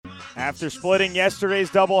After splitting yesterday's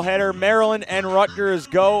doubleheader, Maryland and Rutgers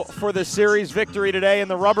go for the series victory today in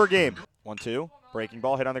the rubber game. 1-2, breaking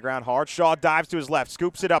ball hit on the ground hard. Shaw dives to his left,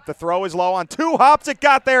 scoops it up. The throw is low on 2 hops. It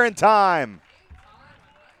got there in time.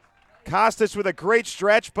 Costas with a great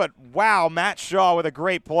stretch, but wow, Matt Shaw with a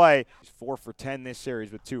great play. He's 4 for 10 this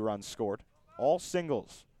series with 2 runs scored. All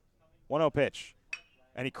singles. 1-0 pitch.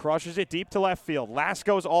 And he crushes it deep to left field.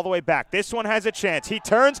 Lasko's all the way back. This one has a chance. He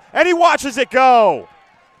turns, and he watches it go.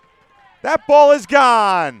 That ball is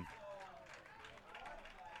gone.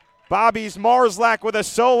 Bobby's Marslak with a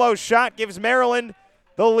solo shot gives Maryland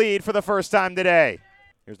the lead for the first time today.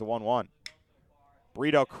 Here's the 1-1.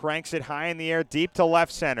 Brito cranks it high in the air, deep to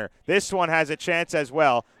left center. This one has a chance as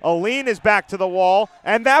well. Aline is back to the wall,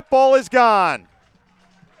 and that ball is gone.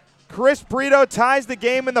 Chris Brito ties the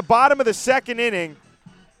game in the bottom of the second inning.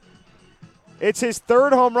 It's his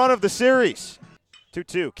 3rd home run of the series.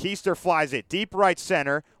 2-2. Keister flies it deep right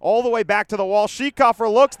center, all the way back to the wall. Schiekofer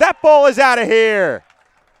looks. That ball is out of here.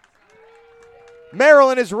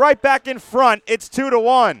 Maryland is right back in front. It's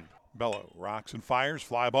 2-1. Bello rocks and fires.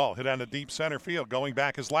 Fly ball hit on the deep center field. Going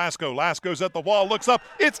back is Lasko. Lasko's at the wall. Looks up.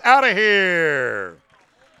 It's out of here.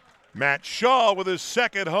 Matt Shaw with his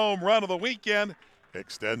 2nd home run of the weekend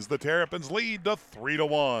extends the Terrapins' lead to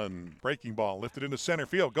 3-1. Breaking ball lifted into center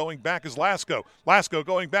field. Going back is Lasko. Lasko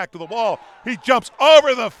going back to the wall. He jumps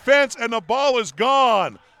over the fence, and the ball is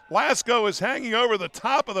gone. Lasko is hanging over the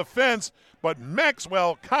top of the fence, but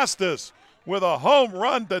Maxwell Costas with a home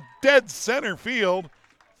run to dead center field.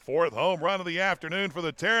 4th home run of the afternoon for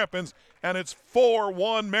the Terrapins, and it's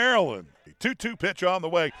 4-1 Maryland. A 2-2 pitch on the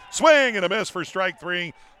way. Swing and a miss for strike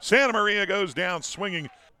 3. Santa Maria goes down swinging.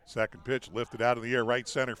 2nd pitch lifted out of the air, right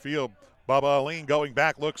center field. Bubba Aline going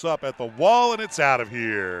back, looks up at the wall, and it's out of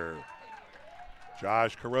here.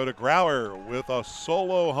 Josh Kuroda-Grauer with a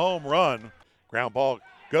solo home run. Ground ball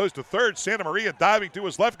goes to 3rd. Santa Maria diving to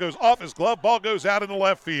his left, goes off his glove. Ball goes out into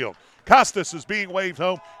left field. Costas is being waved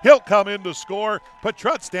home. He'll come in to score.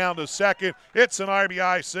 Petrut's down to 2nd. It's an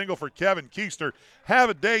RBI single for Kevin Keister. Have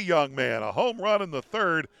a day, young man. A home run in the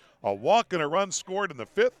 3rd, a walk and a run scored in the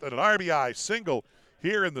 5th, and an RBI single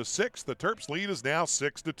here in the 6th. The Terps lead is now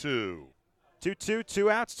 6-2. 2-2, 2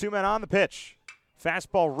 outs, 2 men on the pitch.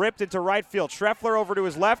 Fastball ripped into right field. Schreffler over to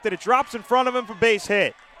his left, and it drops in front of him for base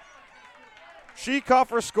hit.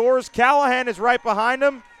 Schiekofer scores. Callahan is right behind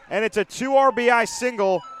him, and it's a 2 RBI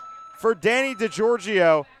single for Danny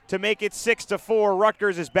DeGiorgio to make it 6-4.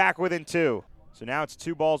 Rutgers is back within 2. So now it's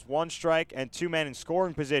 2 balls, 1 strike, and 2 men in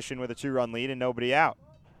scoring position with a 2-run lead and nobody out.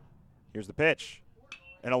 Here's the pitch.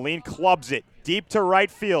 And Aline clubs it deep to right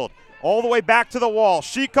field, all the way back to the wall.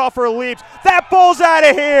 Schiekofer leaps. That ball's out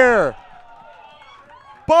of here.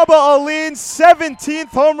 Bubba Aline's 17th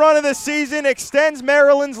home run of the season extends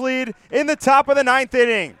Maryland's lead in the top of the 9th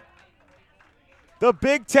inning. The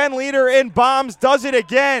Big Ten leader in bombs does it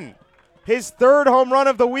again. His 3rd home run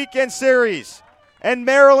of the weekend series. And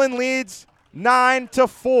Maryland leads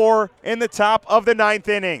 9-4 in the top of the 9th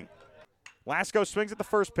inning. Lasko swings at the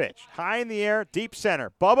first pitch. High in the air, deep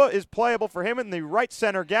center. Bubba is playable for him in the right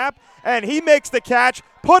center gap, and he makes the catch.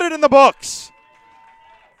 Put it in the books.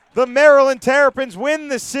 The Maryland Terrapins win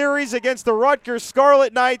the series against the Rutgers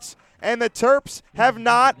Scarlet Knights, and the Terps have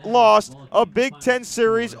not lost a Big Ten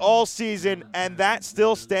series all season, and that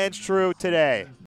still stands true today.